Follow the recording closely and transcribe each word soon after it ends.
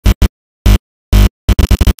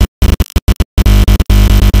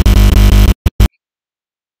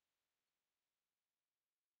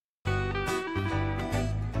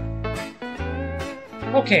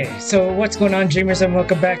Okay, so what's going on, dreamers, and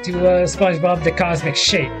welcome back to SpongeBob the Cosmic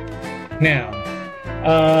Shape. Now,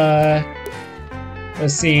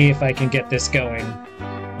 let's see if I can get this going.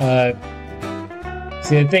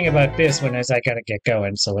 See, the thing about this one is I gotta get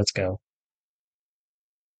going, so let's go.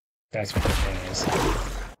 That's what the thing is.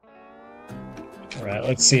 Alright,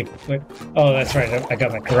 let's see. Oh, that's right, I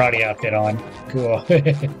got my karate outfit on. Cool.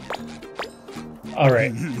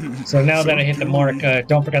 Alright, so now that I hit the mark,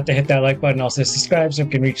 don't forget to hit that like button, also subscribe so we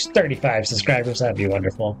can reach 35 subscribers, that'd be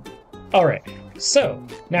wonderful. Alright, so,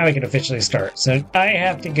 now we can officially start. So, I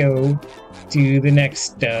have to go to the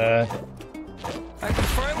next,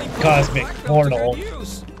 cosmic portal.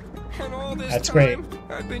 That's great.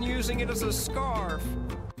 I've been using it as a scarf.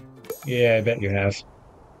 Yeah, I bet you have.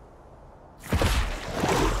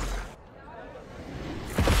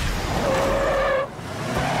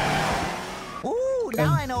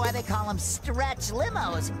 Now I know why they call them stretch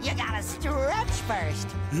limos. You gotta stretch first.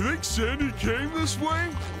 You think Sandy came this way?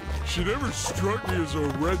 She never struck me as a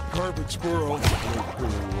red carpet squirrel.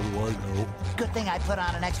 What do I know? Good thing I put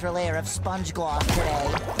on an extra layer of sponge gloss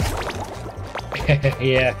today.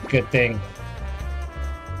 Yeah, good thing.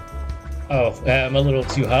 Oh, I'm a little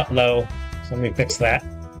too low, so let me fix that.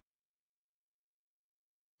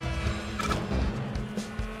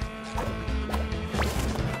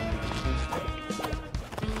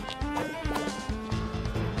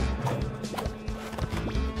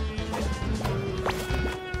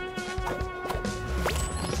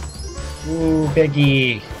 Ooh,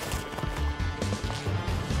 Biggie.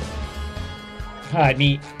 Ah,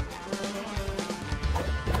 neat.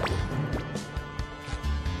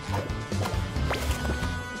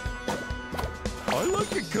 I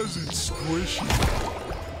like it because it's squishy.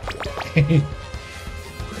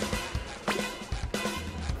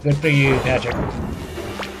 Good for you, Patrick.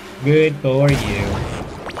 Good for you.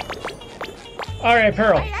 Alright,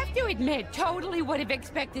 Pearl. I have to admit, totally would have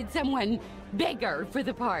expected someone bigger for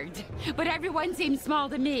the part. But everyone seems small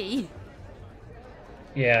to me.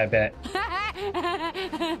 Yeah, I bet.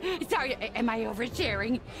 Sorry, am I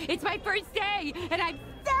oversharing? It's my first day, and I'm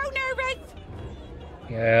so nervous!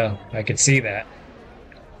 Yeah, I could see that.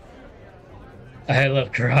 I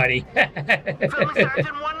love karate. Fellow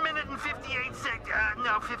Sergeant, 1 minute and 58 seconds.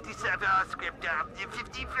 No, 57. Script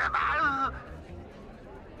 55.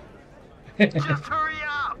 Just hurry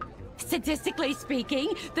up. Statistically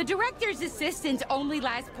speaking, the director's assistants only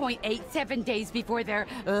last 0.87 days before they're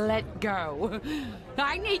let go.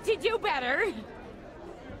 I need to do better.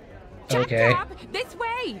 Okay. Chop, this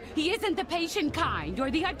way. He isn't the patient kind,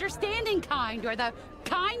 or the understanding kind, or the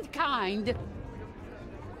kind.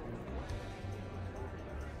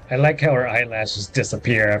 I like how her eyelashes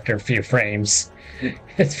disappear after a few frames.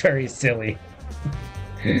 It's very silly.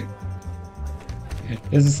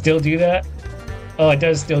 Does it still do that? Oh, it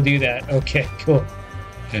does still do that. Okay, cool.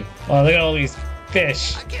 Oh, look at all these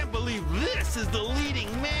fish. I can't believe this is the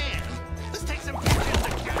leading man. Let's take some pictures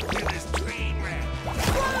to capture this train wreck.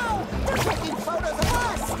 Whoa! They're taking photos of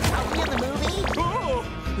us! Are we in the movie? Oh!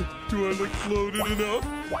 Do I look floated enough?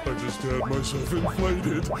 I just had myself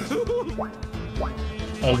inflated.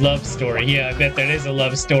 A love story. Yeah, I bet that is a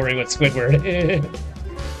love story with Squidward.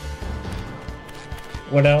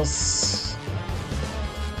 What else?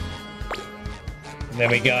 And then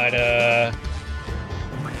we got,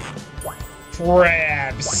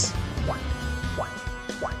 crabs.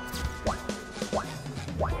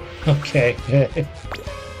 Okay.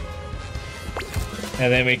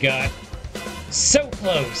 And then we got so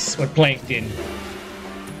close with plankton.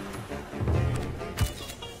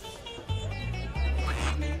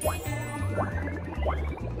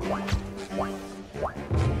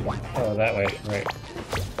 Oh, that way, right.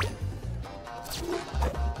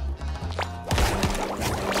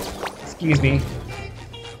 Excuse me.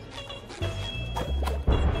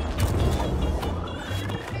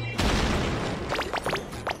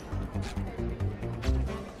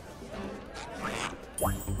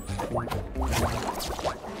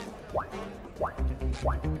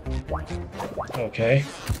 Okay.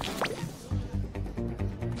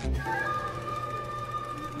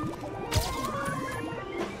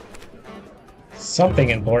 Something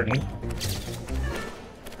important.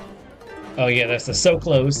 Oh yeah, that's the so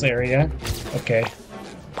close area. Okay.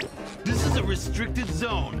 This is a restricted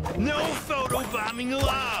zone. No photo bombing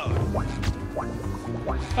allowed.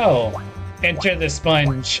 Oh, enter the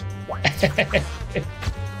sponge.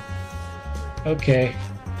 Okay.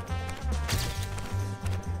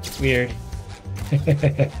 Weird.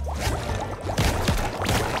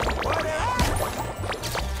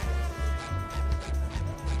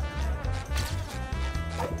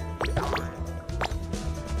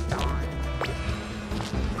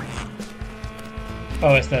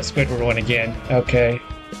 Oh, it's that Squidward one again. Okay.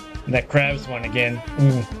 And that Krabs one again.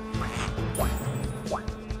 Mm.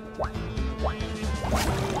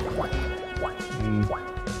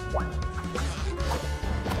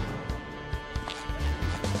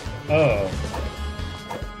 Oh.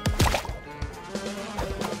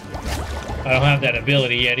 I don't have that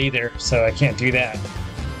ability yet either, so I can't do that.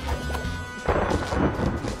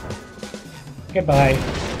 Goodbye.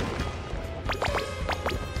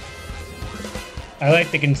 I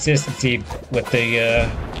like the consistency with the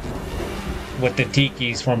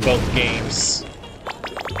tikis from both games.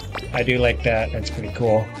 I do like that. That's pretty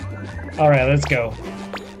cool. All right, let's go.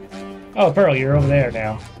 Oh, Pearl, you're over there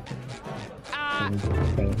now.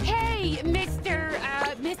 Hey, Mr.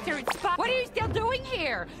 Spot. What are you still doing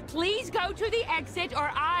here? Please go to the exit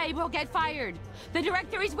or I will get fired. The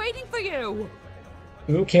director is waiting for you.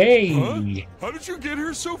 Okay. Huh? How did you get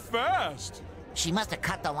here so fast? She must have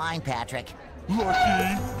cut the line, Patrick.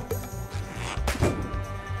 Lucky.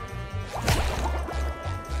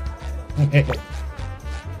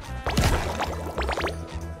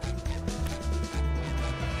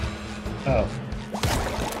 Oh.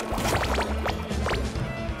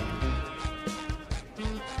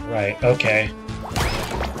 Right, okay.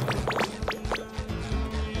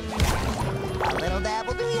 A little dab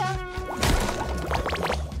will do ya.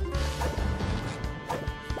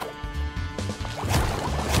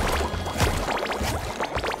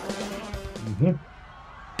 Mm-hmm.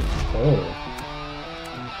 Oh.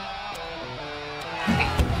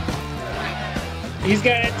 He's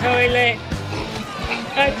got a toilet!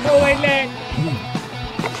 A toilet!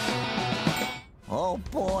 Oh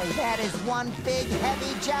boy, that is one big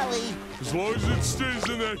heavy jelly. As long as it stays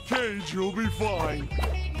in that cage, you'll be fine.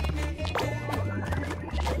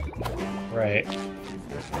 Right.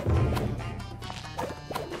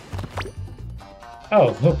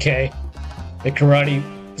 Oh, okay. The karate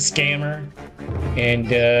scammer and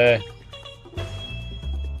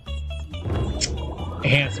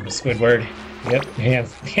handsome Squidward. Yep,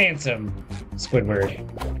 handsome Squidward.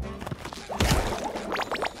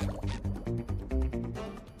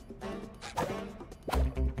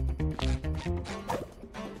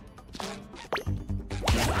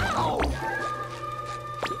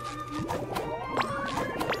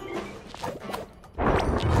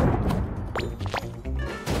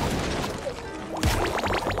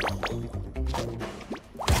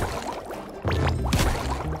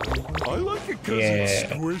 I like it because it's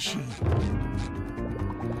squishy.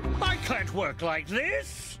 I can't work like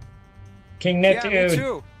this. King Yeah, Neptune. me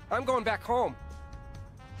too. I'm going back home.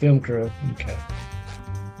 Film crew. Okay.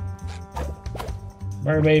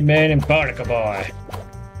 Mermaid Man and Barnacle Boy.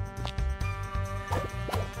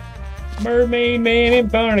 Mermaid Man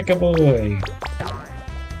and Barnacle Boy.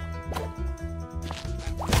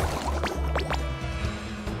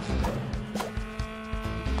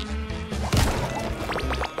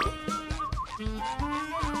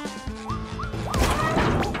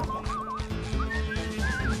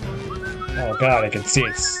 Oh god, I can see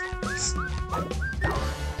it's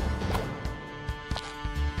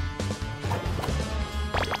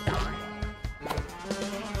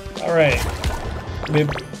all right.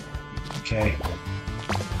 Okay.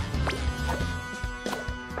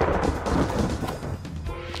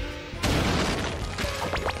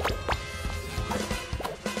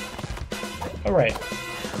 All right.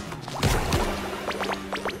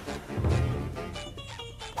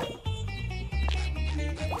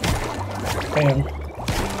 Bam.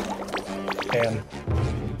 Bam.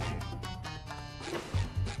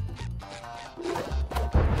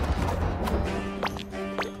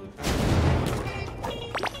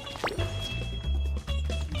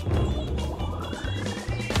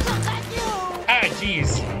 Ah,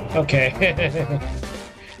 jeez. Okay.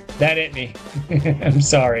 That hit me. I'm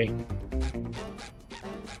sorry.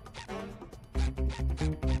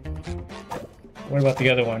 What about the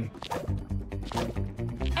other one?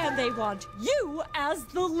 And they want you as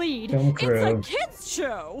the lead. Film It's crew. a kids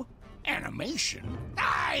show. Animation?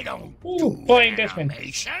 I don't Ooh, do Flying Dutchman.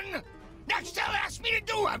 animation. Next, they'll ask me to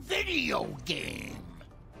do a video game.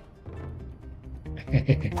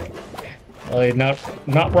 Well, you're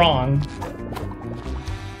not wrong.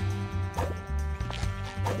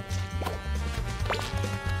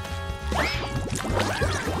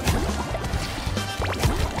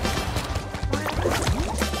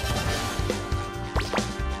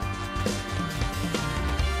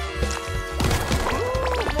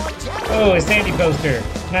 Oh, a Sandy poster.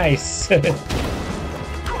 Nice.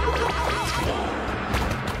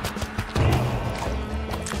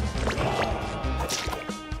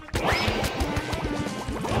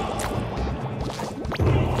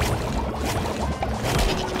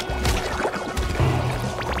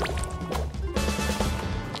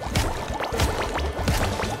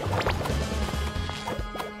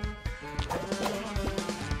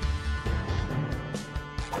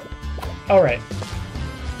 Alright.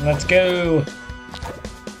 Let's go.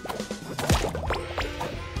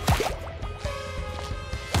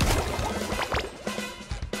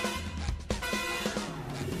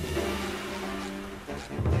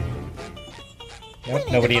 Nope,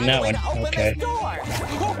 nobody in that one. Okay.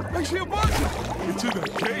 Oh, I see a button. It's in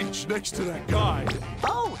that cage next to that guy.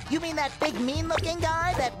 Oh, you mean that big mean-looking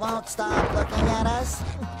guy that won't stop looking at us?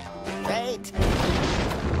 Great.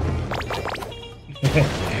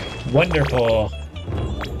 Wonderful.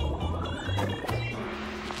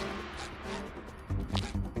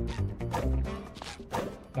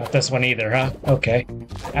 Not this one either, huh? Okay.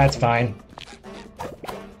 That's fine.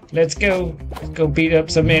 Let's go. Let's go beat up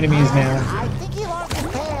some enemies now. I think he lost his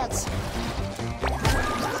pants.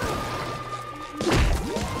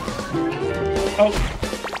 Oh.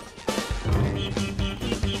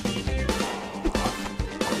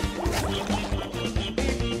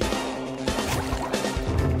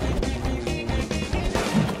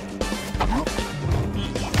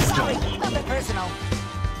 Sorry, nothing personal.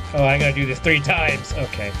 Oh, I gotta do this 3 times.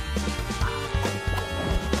 Okay.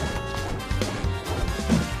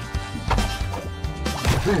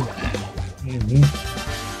 Mhm.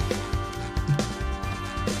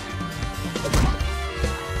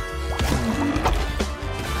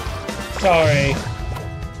 Sorry.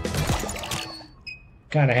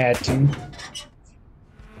 Kinda had to.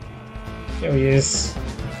 There he is.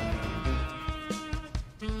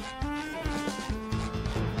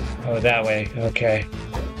 Oh, that way. Okay.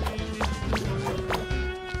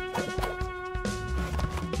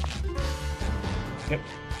 Yep.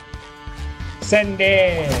 Send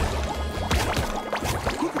it!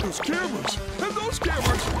 Look at those cameras. And those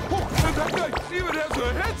cameras. Oh, and that guy even has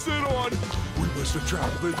a headset on. We must have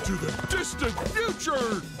traveled into the distant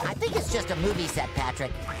future. I think it's just a movie set,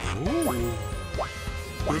 Patrick. Oh.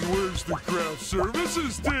 Then where's the craft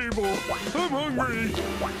services table? I'm hungry.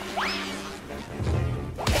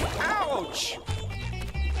 Ouch!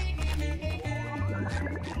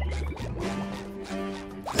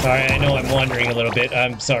 Sorry, I know I'm wandering a little bit.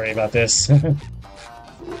 I'm sorry about this.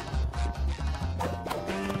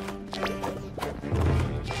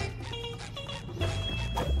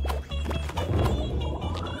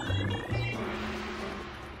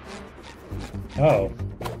 Oh.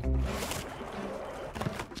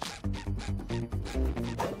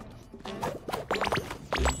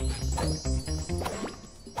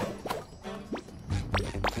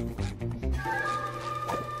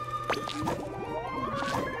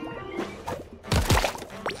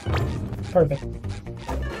 Perfect.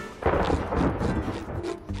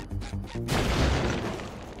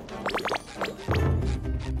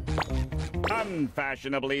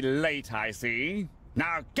 Unfashionably late, I see.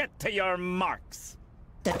 Now get to your marks.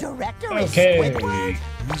 The director Okay. is Squidward?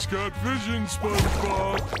 He's got vision,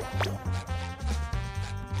 SpongeBob.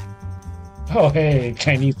 Oh, hey,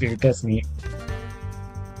 Chinese food. That's neat.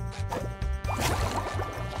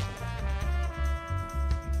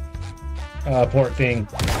 Poor thing.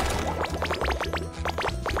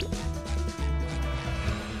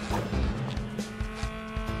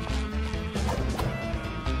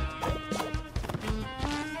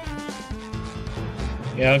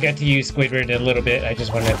 Yeah, I'll get to use Squidward in a little bit. I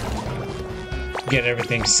just want to get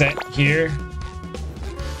everything set here.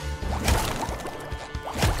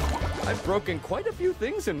 I've broken quite a few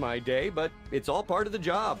things in my day, but it's all part of the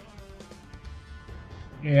job.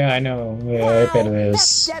 Yeah, I know. Yeah, I bet it Wow, is.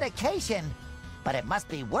 that's dedication. But it must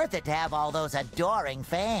be worth it to have all those adoring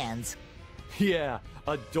fans. Yeah,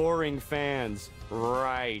 adoring fans.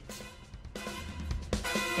 Right.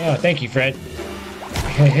 Oh, thank you, Fred.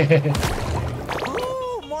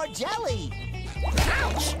 Ooh, more jelly.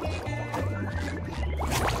 Ouch!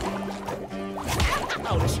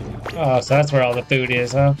 Ouch! Oh, so that's where all the food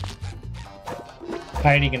is, huh?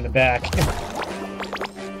 Hiding in the back.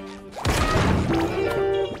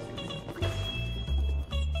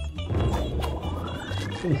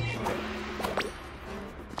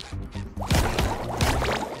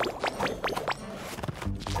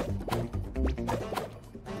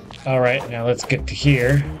 Alright, now let's get to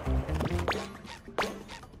here.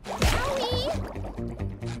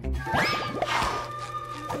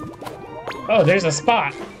 Oh, there's a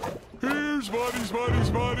spot! Here's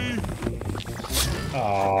Buddy.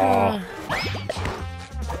 Aww.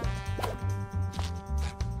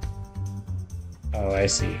 Oh, I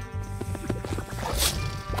see.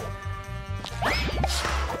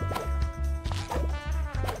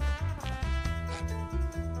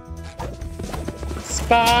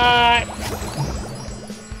 Spot!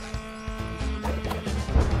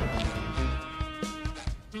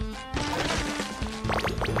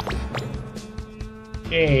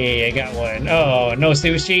 Hey, I got one. Oh, no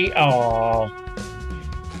sushi? Oh.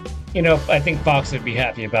 You know, I think Fox would be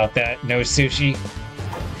happy about that. No sushi.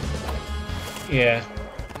 Yeah.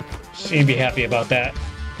 She'd be happy about that.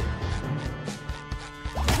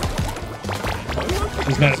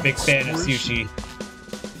 She's not a big fan of sushi.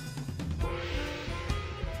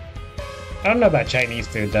 I don't know about Chinese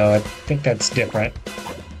food, though. I think that's different.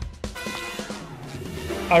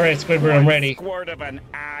 Alright, Squidward, I'm ready. What squirt of an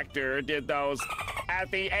actor did those at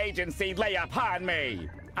the agency lay upon me?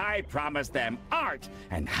 I promised them art,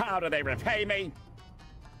 and how do they repay me?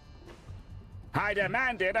 I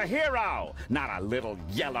demanded a hero, not a little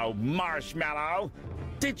yellow marshmallow.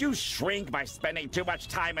 Did you shrink by spending too much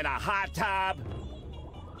time in a hot tub?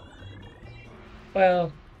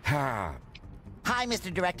 Well... Hi,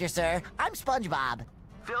 Mr. Director, sir. I'm SpongeBob.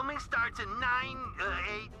 Filming starts in 9,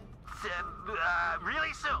 8, 7,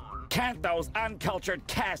 really soon. Can't those uncultured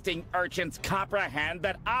casting urchins comprehend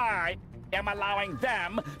that I am allowing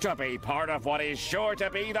them to be part of what is sure to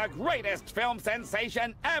be the greatest film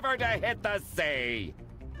sensation ever to hit the sea?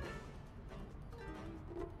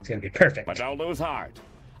 It's gonna be perfect. But don't lose heart.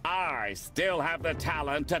 I still have the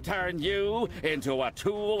talent to turn you into a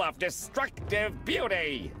tool of destructive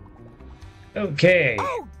beauty. Okay.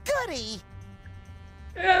 Oh, goody!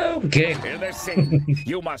 Okay. In the scene,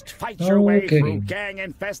 you must fight your way through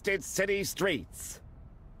gang-infested city streets.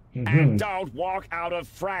 And don't walk out of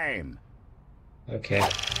frame. Okay.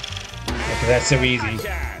 Okay, that's so easy.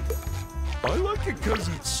 I like it because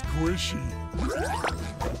it's squishy.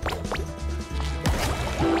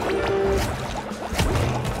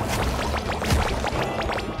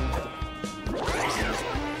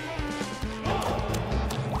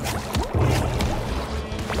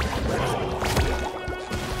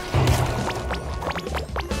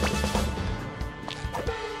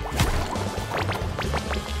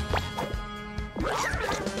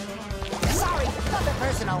 Sorry, nothing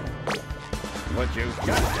personal. Would you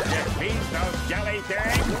just defeat those jelly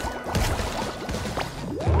things?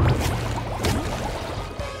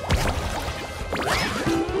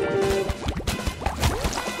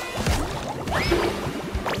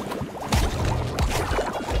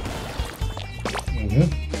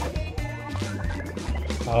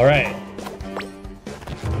 All right.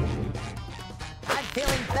 I'm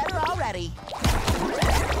feeling better already.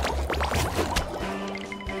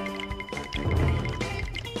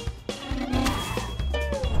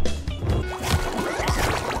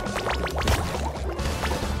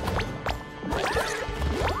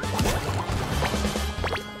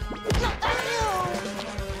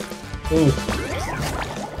 Ooh.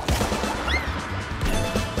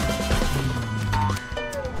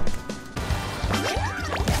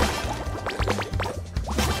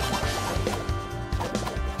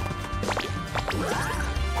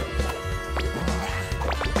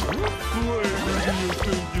 What flavor do you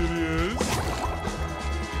think it is?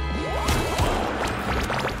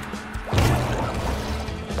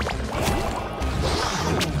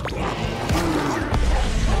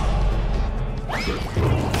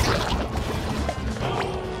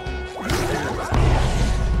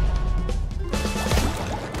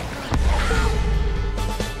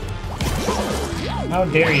 How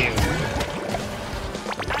dare you?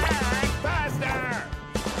 Faster!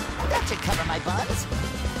 That should cover my buns.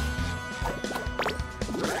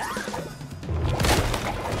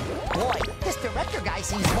 Boy, this director guy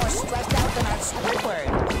seems more stressed out than our Squidward.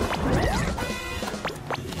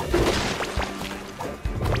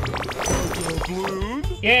 Balloon?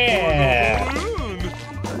 Yeah! Balloon!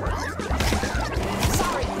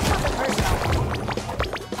 Sorry, nothing personal.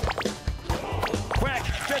 Quick,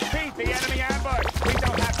 defeat the enemy ambush! We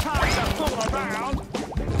don't have time to fool around!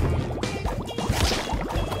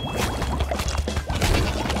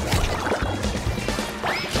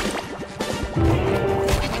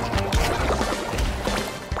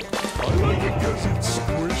 I like it because it's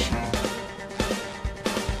squishy.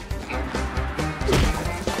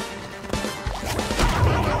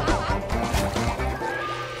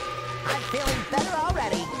 I'm feeling better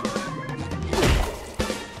already.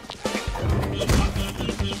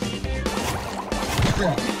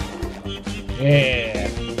 Yeah.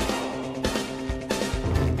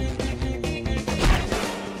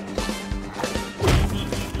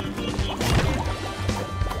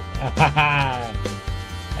 Ha ha!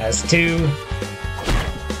 That's two.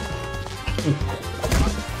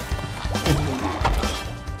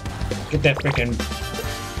 Get that freaking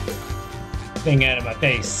thing out of my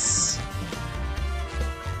face.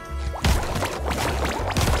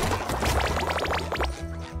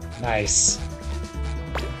 Nice.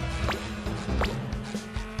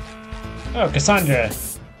 Oh, Cassandra.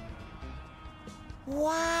 Wow!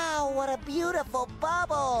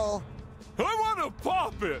 wanna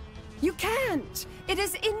pop it. You can't. It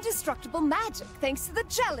is indestructible magic thanks to the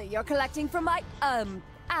jelly you're collecting from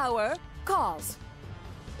our cause.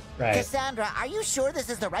 Right. Cassandra, are you sure this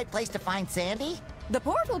is the right place to find Sandy? The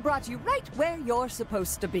portal brought you right where you're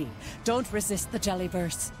supposed to be. Don't resist the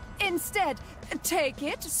Jellyverse. Instead, take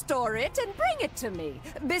it, store it, and bring it to me.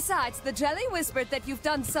 Besides, the jelly whispered that you've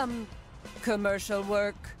done some commercial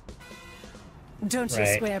work. Don't you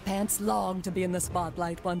Right. SquarePants long to be in the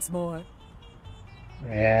spotlight once more?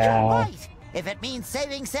 Yeah. You're right. If it means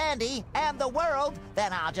saving Sandy and the world,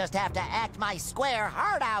 then I'll just have to act my square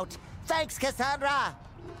heart out. Thanks, Cassandra.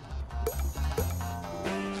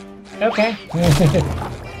 Okay.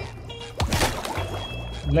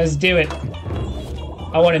 Let's do it.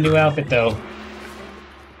 I want a new outfit, though.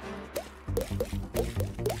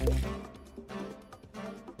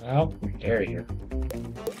 Oh, there you go.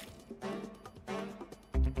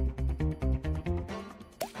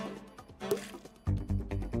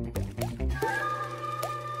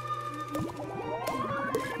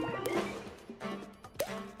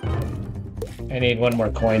 I need one more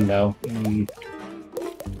coin, though. I'm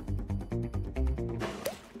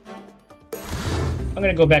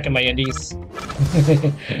gonna go back in my indies.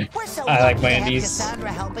 We're so I like lucky my to have indies.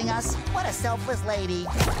 Cassandra helping us. What a selfless lady.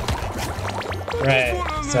 Right, Want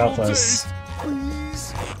a little selfless. taste,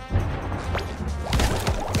 please?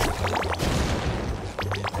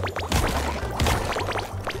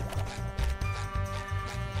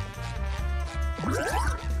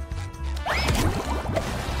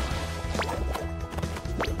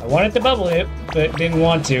 I wanted to bubble it, but didn't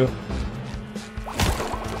want to.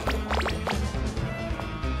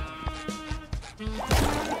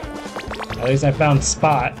 At least I found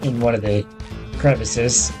Spot in one of the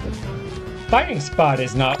crevices. Finding Spot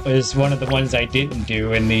is one of the ones I didn't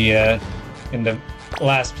do in the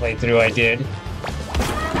last playthrough I did.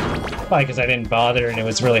 Probably because I didn't bother and it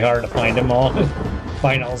was really hard to find them all.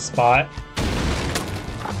 Find all Spot.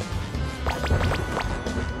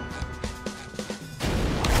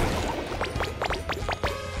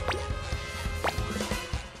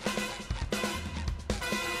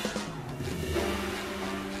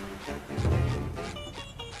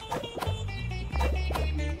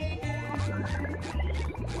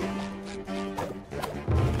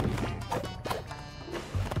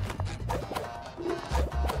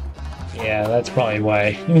 Yeah, that's probably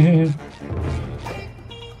why.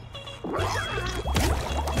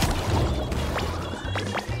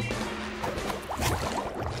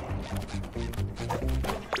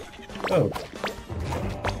 Oh.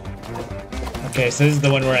 Okay, so this is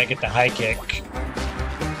the one where I get the high kick.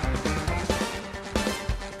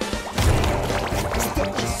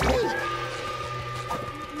 Sticky sweet.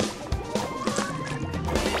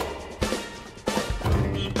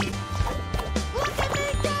 Look at me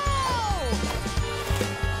go!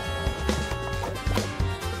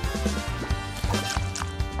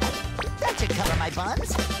 That should cover my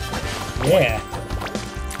buns. Yeah.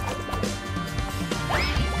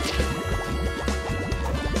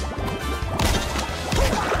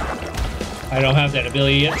 I don't have that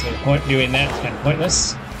ability yet, so doing that is kind of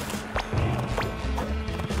pointless.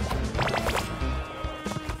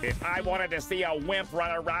 If I wanted to see a wimp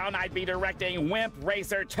run around, I'd be directing Wimp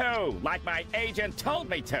Racer 2, like my agent told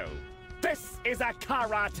me to. This is a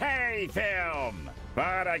karate film.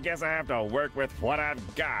 But I guess I have to work with what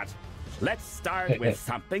I've got. Let's start with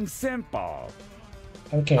something simple.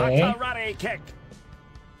 Okay. A karate kick.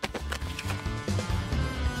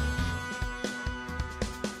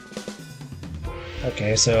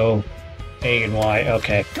 Okay, so A and Y.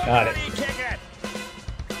 Okay, got it. Karate kick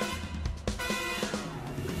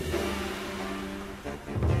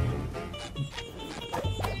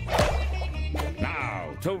it.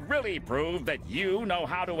 Now, to really prove that you know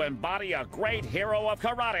how to embody a great hero of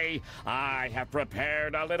karate, I have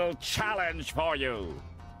prepared a little challenge for you.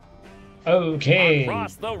 Okay.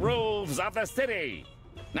 Across the roofs of the city.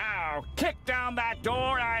 Now, kick down that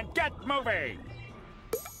door and get moving.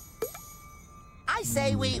 I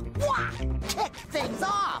say we kick things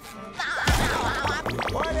off.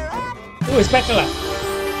 Order up. Ooh, a spatula.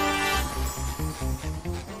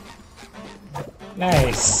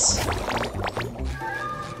 Nice.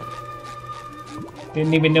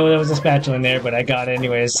 Didn't even know there was a spatula in there, but I got it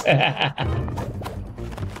anyways. Alright,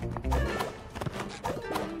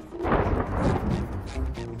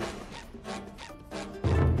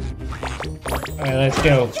 let's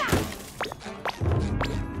go.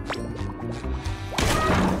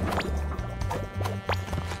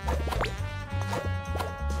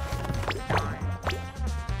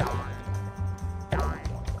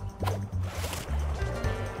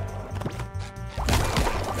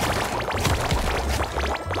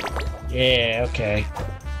 Yeah, okay.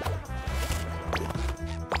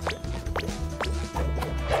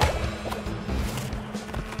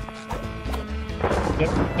 Yep,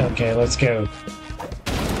 okay, let's go.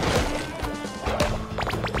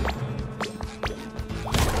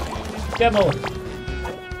 Demo!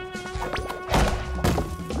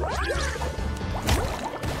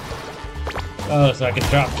 Oh, so I can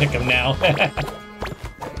drop kick him now.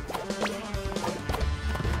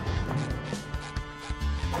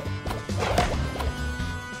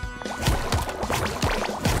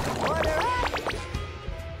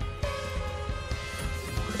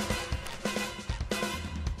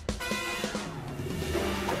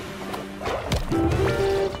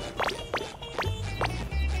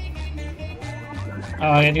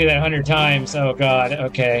 Oh, I gotta do that 100 times. Oh god,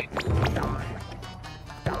 okay.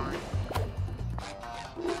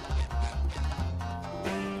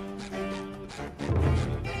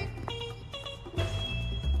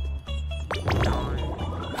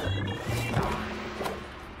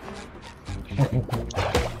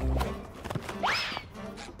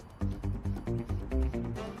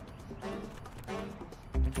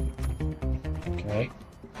 Okay.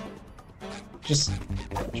 Just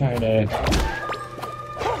trying to...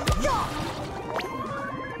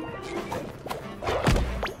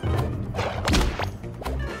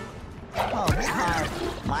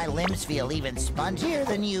 My limbs feel even spongier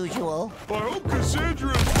than usual. I hope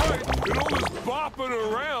Cassandra is right, and all this bopping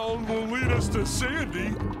around will lead us to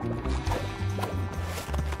Sandy.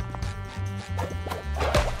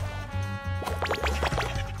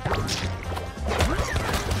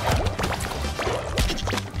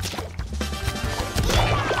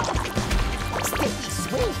 Sticky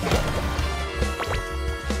sweet.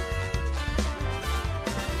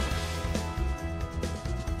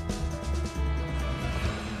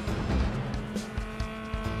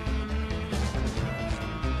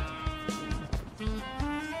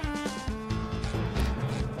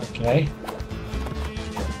 Okay.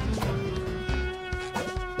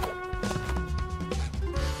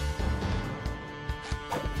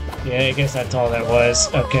 Yeah, I guess that's all that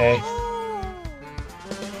was. Okay.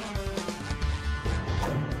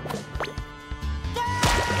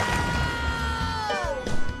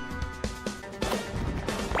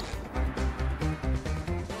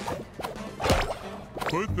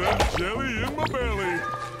 Put that jelly in my belly.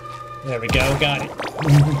 There we go, got it.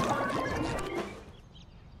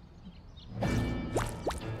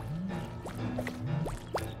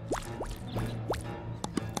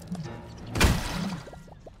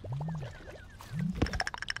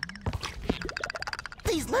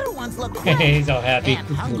 These little ones look great. He's all happy. And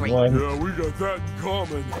hungry. One. Yeah, we got that in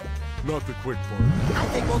common. Not the quick part. I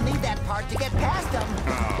think we'll need that part to get past them.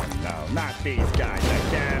 Oh, no, not these guys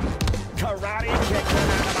again. Karate kick them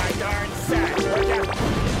out of my darn set, would ya?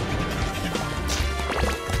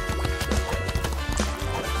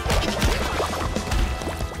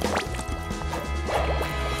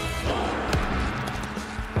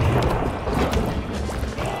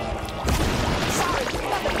 Sorry,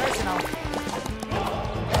 nothing personal.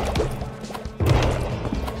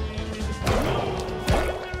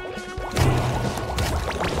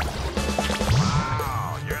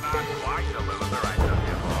 Wow, you're not quite the loser I took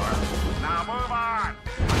you for. Now move on.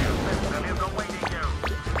 Your sister is awaiting you.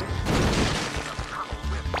 Some trouble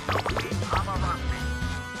with Sophie Amaranthi.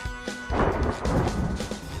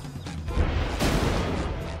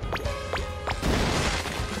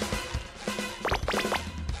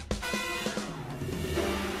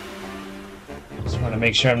 Just want to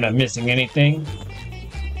make sure I'm not missing anything.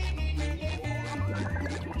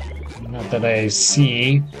 Not that I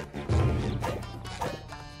see.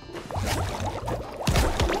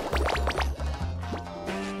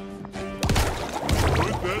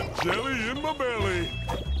 Put that jelly in my belly.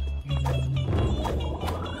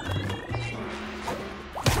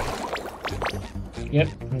 Yep,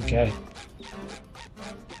 okay.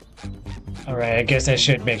 Alright, I guess I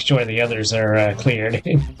should make sure the others are cleared.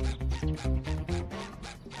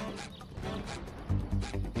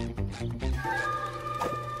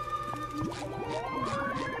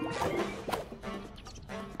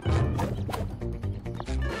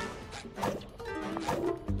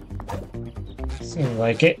 Seems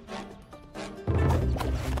like it.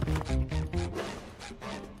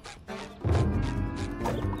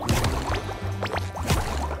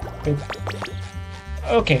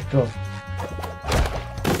 Okay, cool.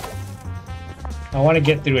 I want to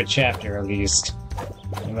get through a chapter at least,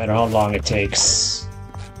 no matter how long it takes.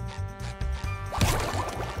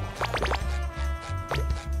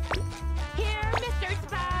 Here, Mr.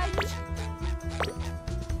 Sponge.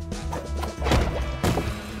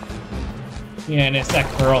 Yeah, and it's that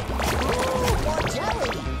Pearl. Ooh, more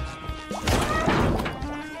jelly.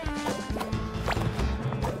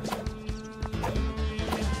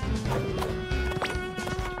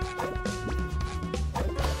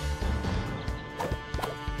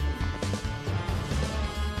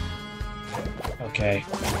 Okay.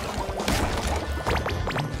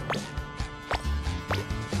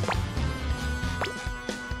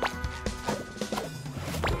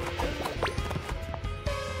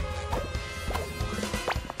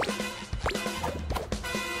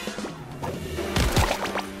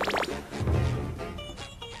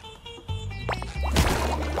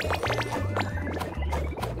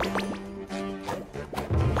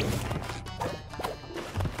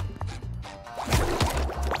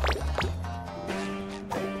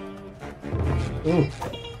 Ooh,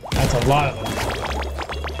 that's a lot of them.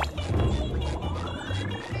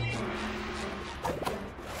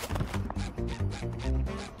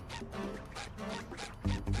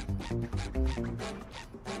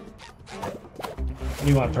 What do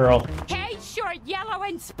you want, Pearl? Hey, short, yellow,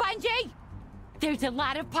 and spongy! There's a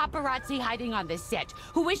lot of paparazzi hiding on this set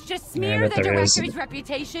who wish to smear bet the there is. director's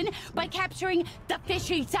reputation by capturing the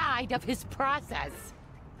fishy side of his process.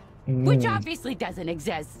 Hmm. Which obviously doesn't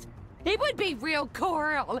exist. It would be real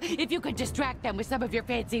cool if you could distract them with some of your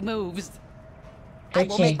fancy moves. I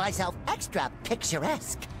will Okay. make myself extra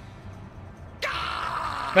picturesque.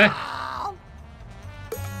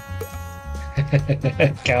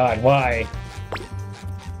 God, why?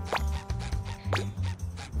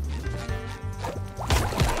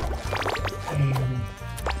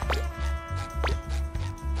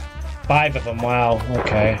 Five of them, wow,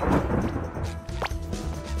 okay.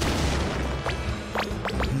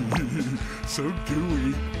 So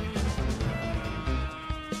gooey.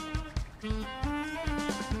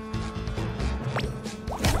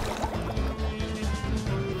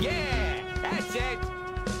 Yeah, that's it.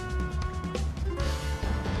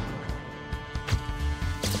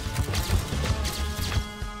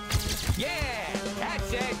 Yeah,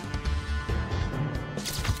 that's it.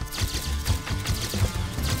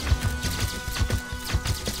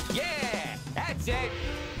 Yeah, that's it.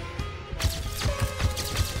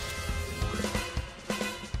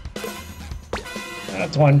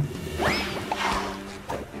 That's one.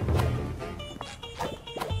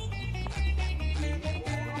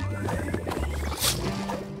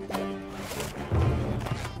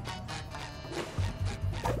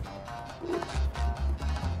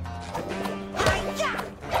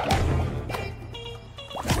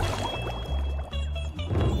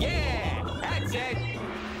 Yeah, that's it.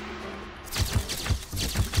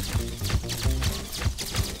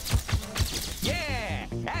 Yeah,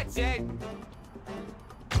 that's it.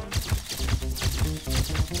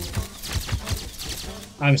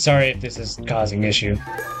 I'm sorry if this is causing issue.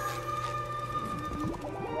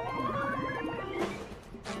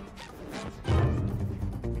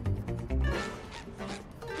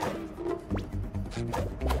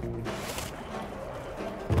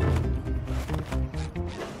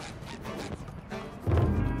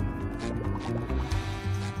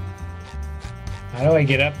 How do I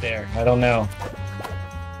get up there? I don't know.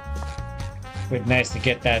 Would be nice to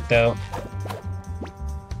get that though.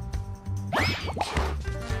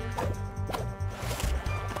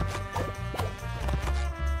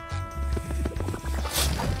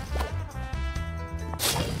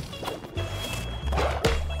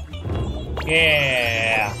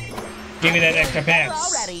 Yeah! Give me that extra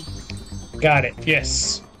pants! Already. Got it,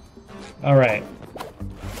 yes. Alright.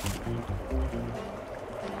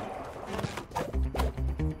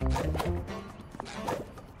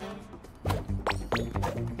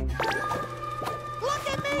 Look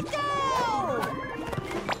at me go!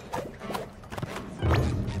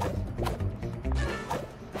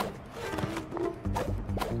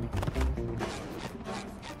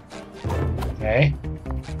 Okay.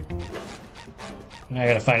 I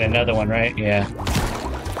gotta find another one, right? Yeah.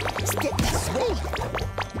 Sticky sweet.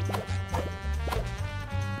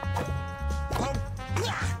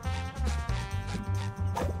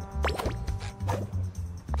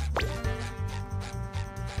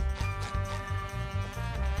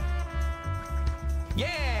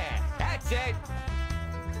 Yeah, that's it.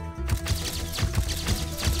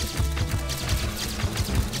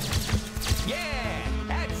 Yeah,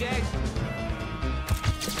 that's it.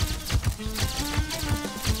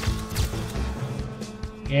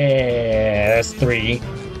 Yeah, that's three.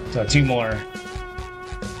 So two more.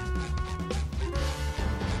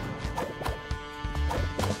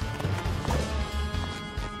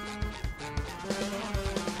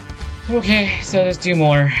 Okay, so there's two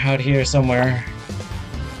more out here somewhere.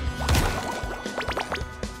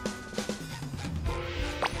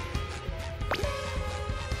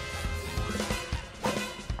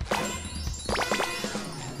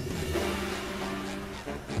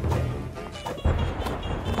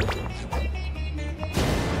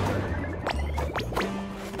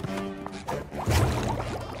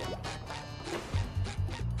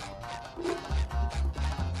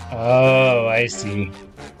 Oh, I see.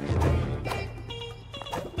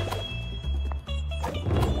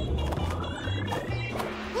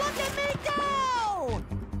 Look at me go!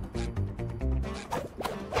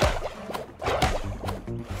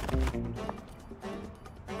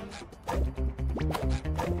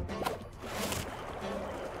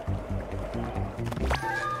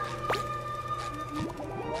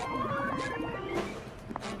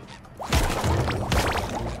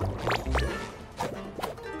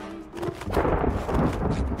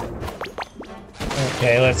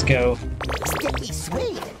 Okay, let's go. Sticky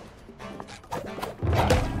sweet.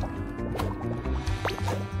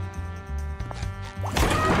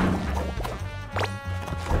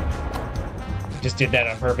 Just did that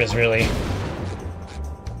on purpose, really.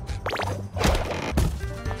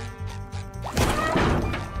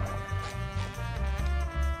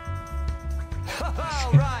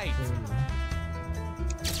 All right.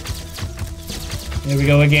 Here we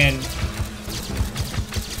go again.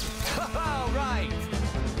 All right.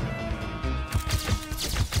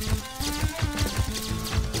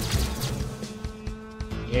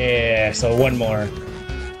 Yeah, so one more.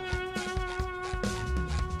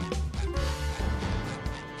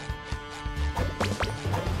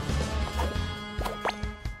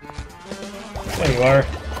 There you are.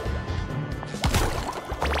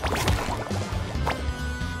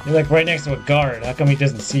 You're like right next to a guard. How come he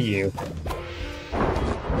doesn't see you?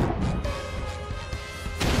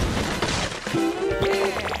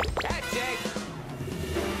 That's it.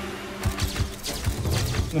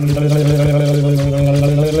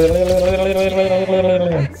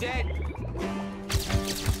 That's it.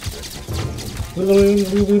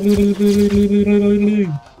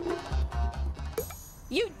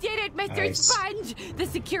 You did it, Mr. Nice. Sponge! The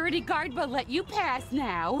security guard will let you pass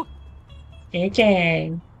now.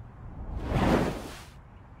 Okay.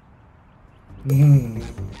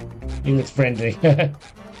 He looks friendly. Well,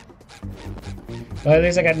 at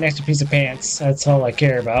least I got an extra piece of pants. That's all I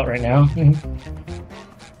care about right now.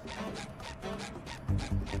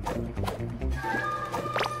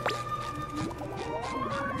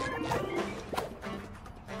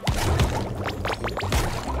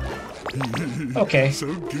 Okay.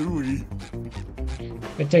 So gooey.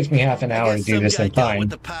 It takes me half an hour to do this, then fine. with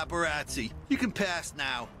the paparazzi. You can pass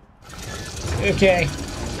now. Okay.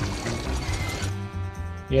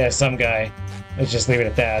 Yeah, some guy. Let's just leave it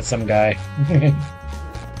at that. Some guy.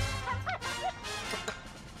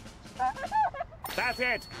 That's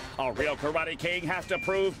it! A real Karate King has to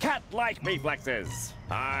prove cat-like reflexes.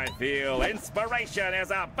 I feel inspiration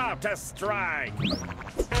is about to strike.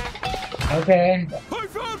 Okay. I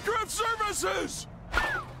found craft services!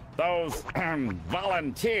 Those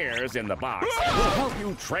volunteers in the box will help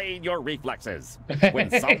you train your reflexes. When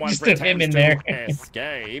someone Just have him pretends in to there.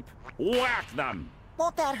 escape, whack them.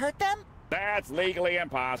 Won't that hurt them? That's legally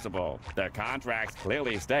impossible. The contracts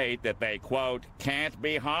clearly state that they, quote, can't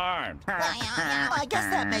be harmed. Well, I guess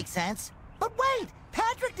that makes sense. But wait,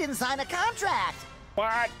 Patrick didn't sign a contract.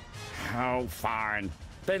 What? Oh, fine.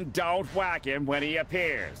 Then don't whack him when he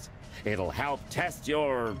appears. It'll help test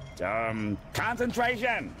your,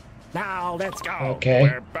 concentration. Now, let's go. Okay.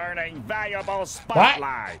 We're burning valuable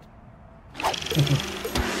spotlight.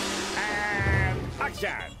 And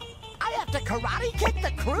action. I have to karate kick the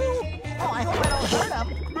crew? Oh, I hope I don't hurt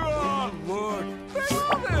them. Ah, look, they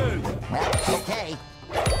love it! Well, okay.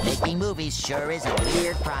 Making movies sure is a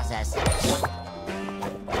weird process.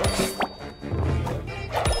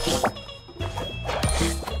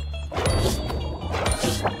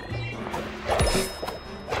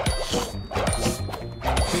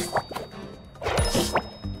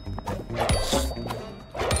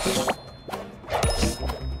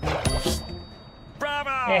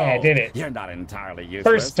 Yeah, I did it. You're not entirely useless.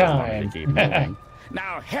 First as long as you time. keep moving.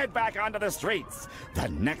 Now head back onto the streets. The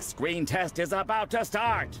next screen test is about to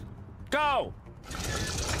start. Go!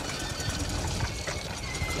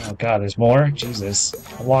 Oh god, there's more? Jesus.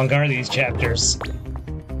 How long are these chapters?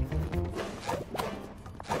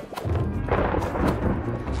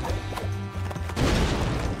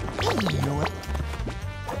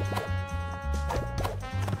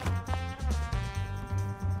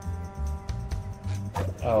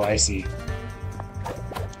 Oh, I see.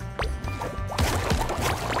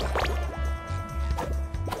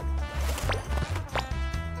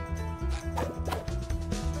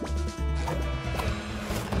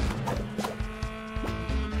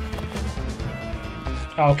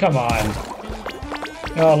 Oh, come on.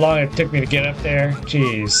 How long it took me to get up there?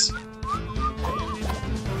 Jeez.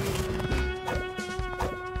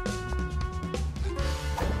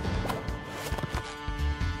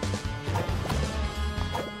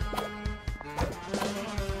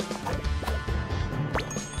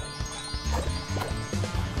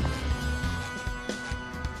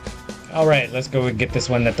 All right, let's go and get this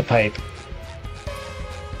one at the pipe.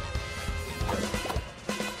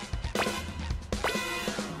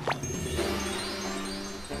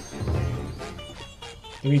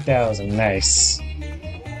 $3,000, nice.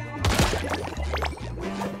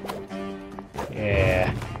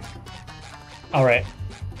 Yeah. All right.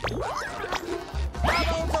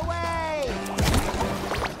 Bubbles away!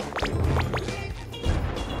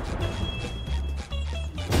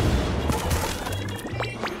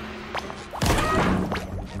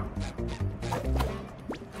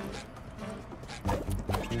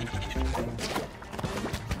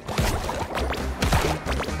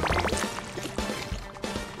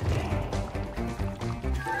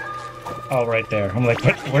 Oh, right there. I'm like,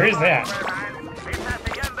 what? Where is that? It's at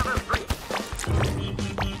the end of the street.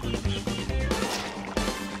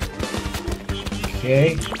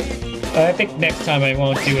 Okay. I think next time I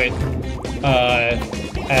won't do it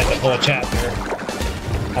as a full chapter.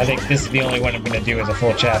 I think this is the only one I'm going to do as a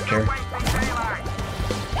full chapter.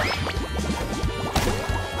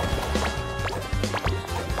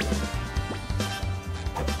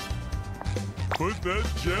 Put that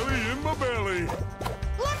jelly in my belly.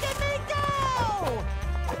 Look at me go!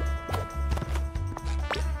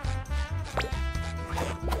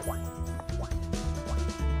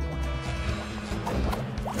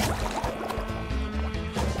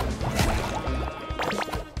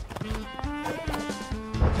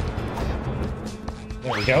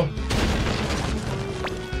 There we go.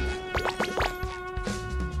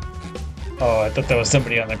 Oh, I thought there was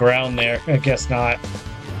somebody on the ground there. I guess not.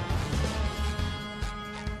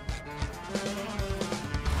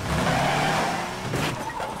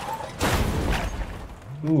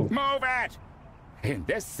 Ooh. Move it! In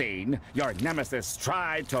this scene, your nemesis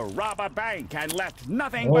tried to rob a bank and left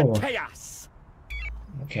nothing Oh. but chaos.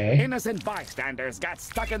 Okay. Innocent bystanders got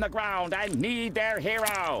stuck in the ground and need their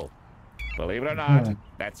hero. Believe it or not,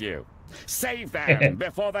 that's you. Save them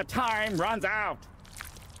before the time runs out.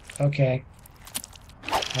 Okay.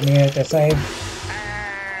 How many at the same?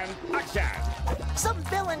 And action! Some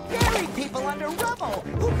villain buried people under rubble!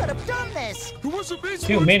 Who could have done this? Who was a big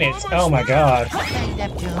 2 minutes. Oh my god. Okay,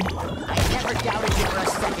 Neptune. I never doubted you for a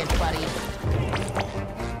second, buddy.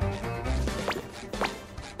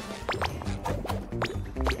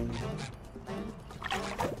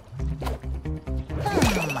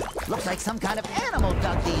 Looks like some kind of animal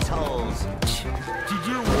dug these holes. To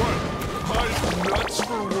do what? Hide nuts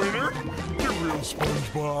for winter? You're real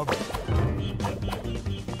SpongeBob.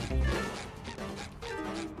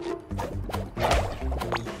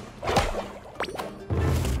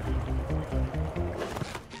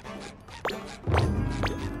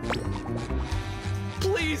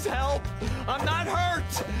 Please help! I'm not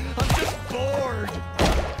hurt! I'm just bored!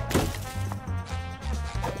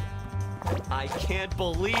 I can't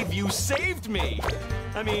believe you saved me!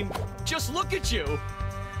 I mean, just look at you!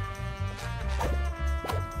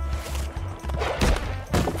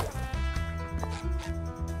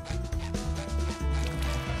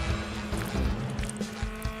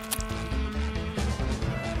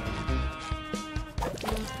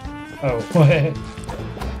 Oh, what?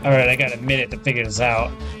 Alright, I got a minute to figure this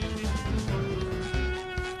out.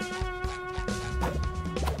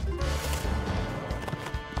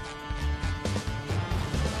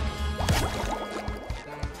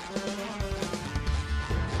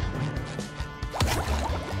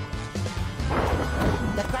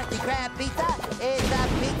 The Krusty Krab pizza is the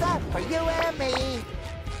pizza for you and me.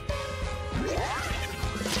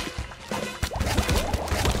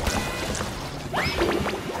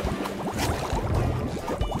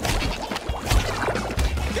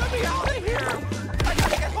 Get me out of here! I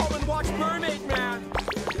gotta get home and watch Mermaid Man!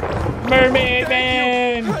 Mermaid Thank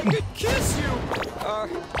Man! you! I could kiss you!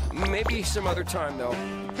 Maybe some other time, though.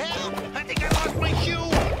 Help! I think I lost my shoe!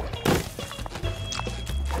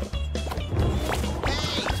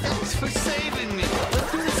 Hey, thanks for saving me.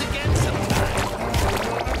 Let's do this again sometime.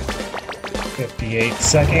 58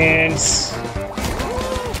 seconds. Ooh,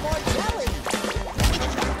 more jelly.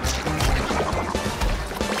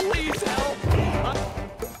 Please help!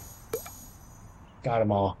 Got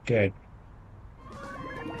them all. Good.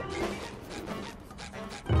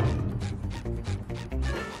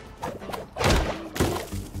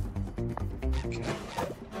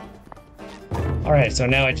 Alright, so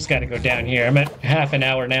now I just gotta go down here. I'm at half an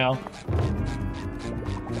hour now.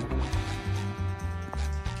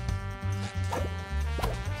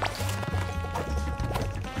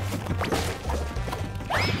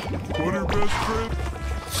 What her best friend?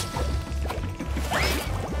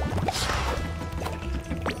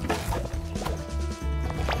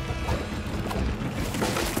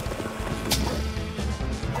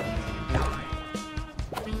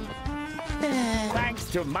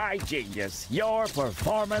 to my genius, your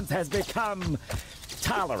performance has become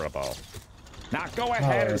tolerable. Now go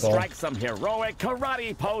ahead and strike some heroic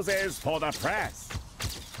karate poses for the press.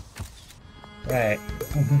 Right.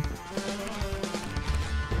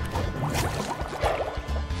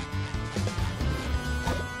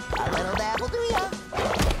 A little dabble do ya?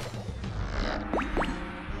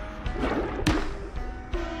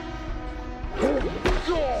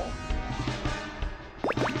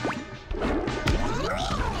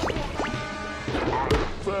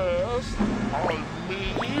 Fast, I'm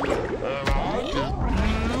mean, and I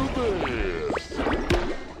can do this.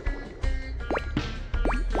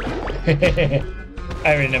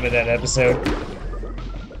 I remember that episode.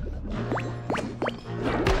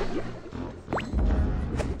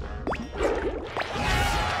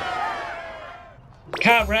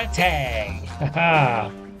 Karate!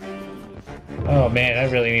 Haha! Oh man, I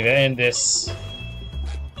really need to end this.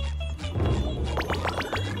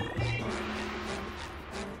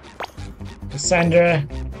 Cassandra.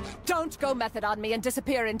 Don't go method on me and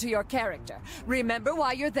disappear into your character. Remember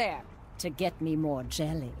why you're there. To get me more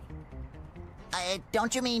jelly.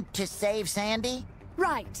 Don't you mean to save Sandy?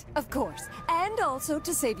 Right, of course. And also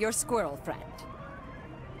to save your squirrel friend.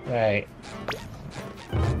 Right.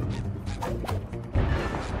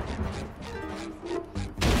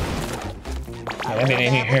 I've been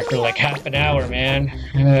in here for like half an hour, man.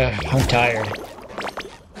 I'm tired.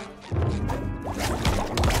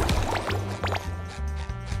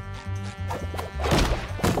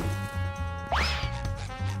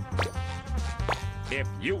 If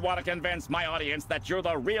you want to convince my audience that you're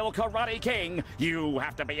the real Karate King, you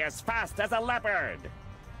have to be as fast as a leopard.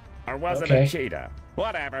 Or was it a cheetah?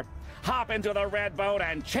 Whatever. Hop into the red boat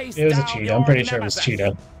and chase down your nemesis. It was a cheetah. I'm pretty sure it was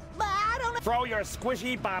cheetah. Throw your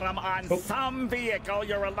squishy bottom on some vehicle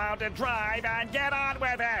you're allowed to drive and get on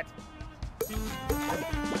with it!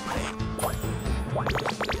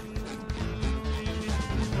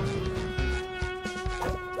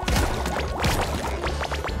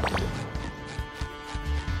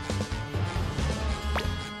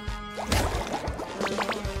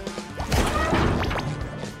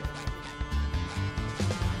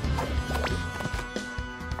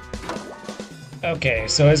 Okay,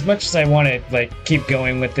 so as much as I want to like keep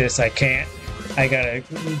going with this, I can't. I gotta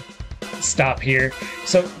stop here.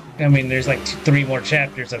 So, I mean, there's like 3 more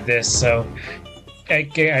chapters of this, so I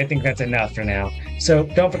think that's enough for now. So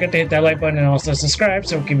don't forget to hit that like button and also subscribe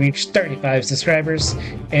so we can reach 35 subscribers.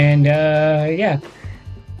 And yeah,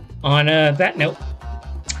 on that note,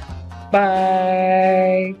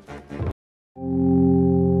 bye!